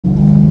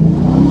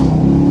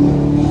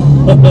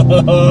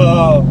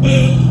Oh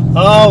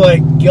my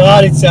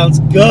God, it sounds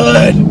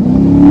good.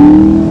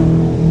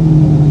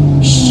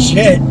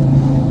 Shit.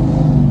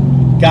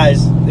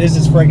 Guys, this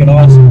is freaking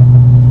awesome.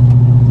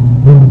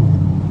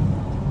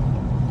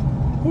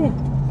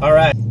 All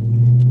right.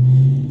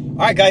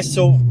 All right, guys,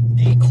 so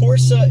the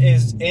Corsa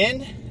is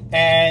in,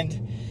 and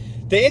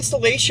the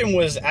installation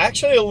was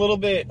actually a little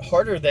bit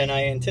harder than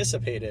I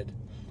anticipated.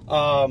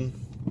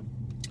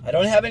 I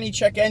don't have any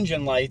check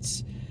engine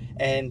lights,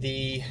 and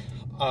the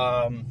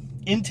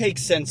intake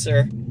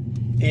sensor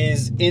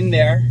is in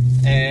there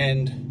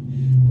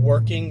and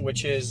working,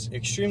 which is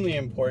extremely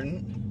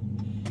important.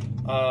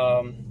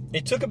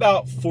 It took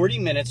about 40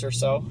 minutes or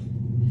so,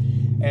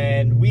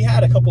 and we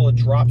had a couple of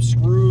drop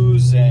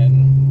screws,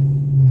 and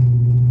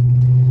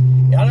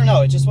I don't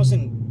know, it just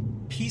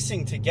wasn't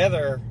piecing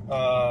together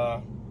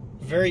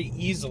very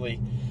easily.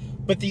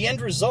 But the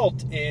end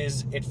result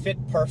is it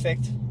fit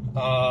perfect.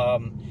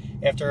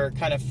 After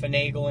kind of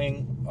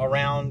finagling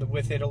around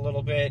with it a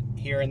little bit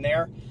here and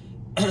there.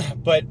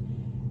 But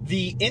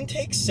the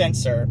intake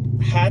sensor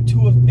had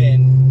to have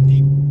been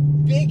the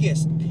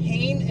biggest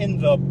pain in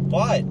the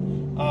butt.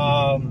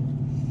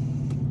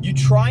 You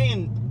try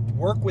and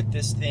work with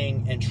this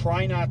thing and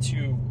try not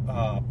to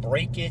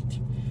break it,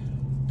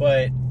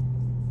 but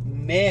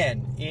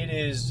man, it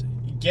is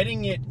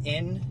getting it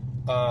in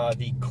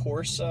the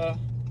Corsa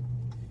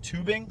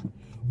tubing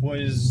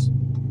was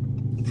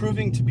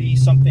proving to be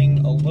something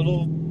a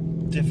little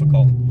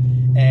difficult,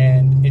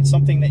 and it's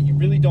something that you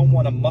really don't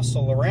want to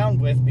muscle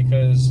around with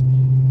because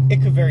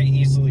it could very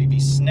easily be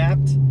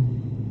snapped,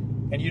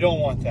 and you don't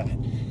want that.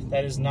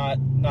 That is not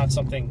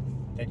something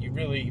that you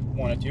really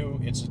want to do.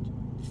 It's a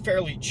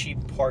fairly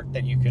cheap part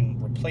that you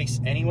can replace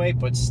anyway,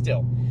 but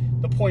still,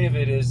 the point of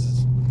it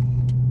is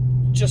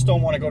you just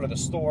don't want to go to the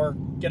store,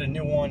 get a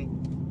new one,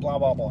 blah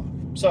blah blah.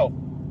 So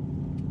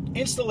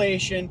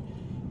installation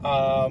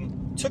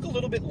took a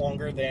little bit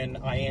longer than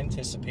I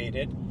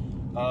anticipated.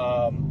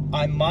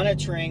 I'm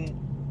monitoring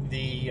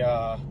the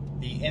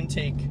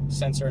intake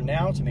sensor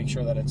now to make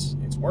sure that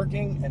it's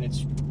working, and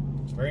it's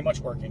very much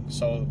working.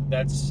 So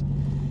that's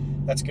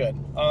good.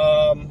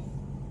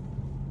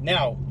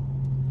 Now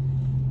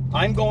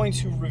I'm going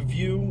to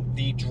review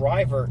the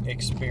driver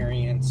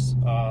experience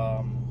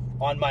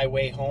on my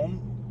way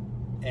home,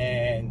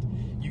 and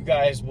you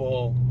guys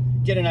will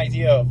get an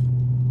idea of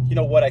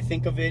what I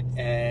think of it,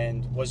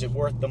 and was it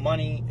worth the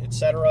money,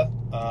 etc.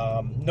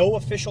 No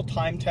official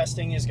time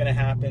testing is going to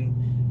happen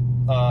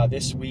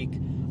this week.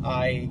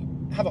 I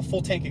have a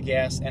full tank of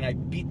gas, and I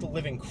beat the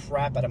living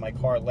crap out of my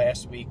car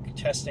last week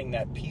testing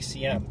that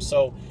PCM.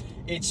 So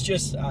it's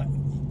just,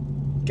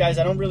 guys,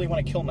 I don't really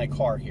want to kill my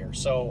car here.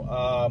 So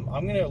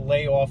I'm going to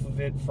lay off of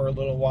it for a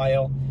little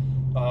while.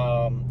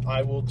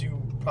 I will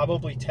do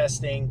probably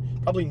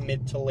testing, probably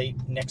mid to late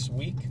next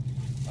week.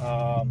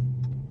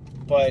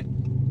 But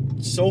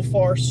so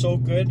far, so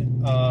good.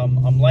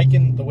 I'm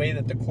liking the way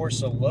that the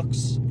Corsa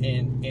looks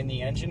in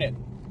the engine. It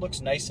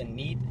looks nice and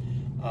neat.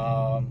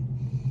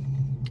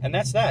 And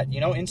that's that.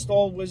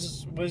 Install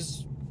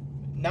was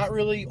not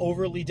really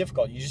overly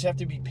difficult. You just have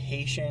to be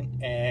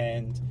patient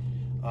and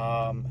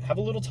have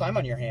a little time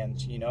on your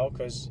hands,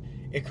 because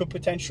it could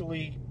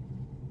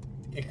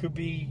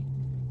be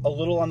a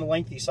little on the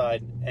lengthy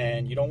side,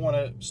 and you don't want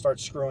to start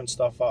screwing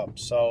stuff up.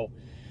 So,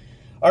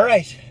 all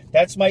right,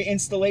 that's my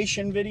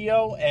installation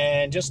video,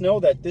 and just know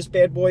that this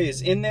bad boy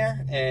is in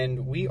there,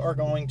 and we are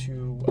going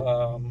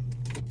to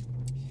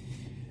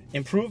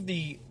improve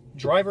the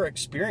driver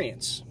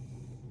experience.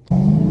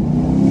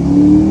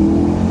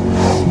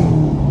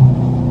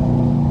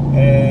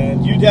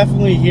 And you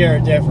definitely hear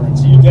a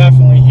difference. You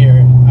definitely hear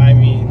it. I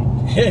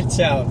mean, it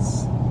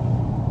sounds,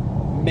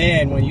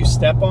 man, when you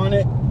step on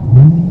it,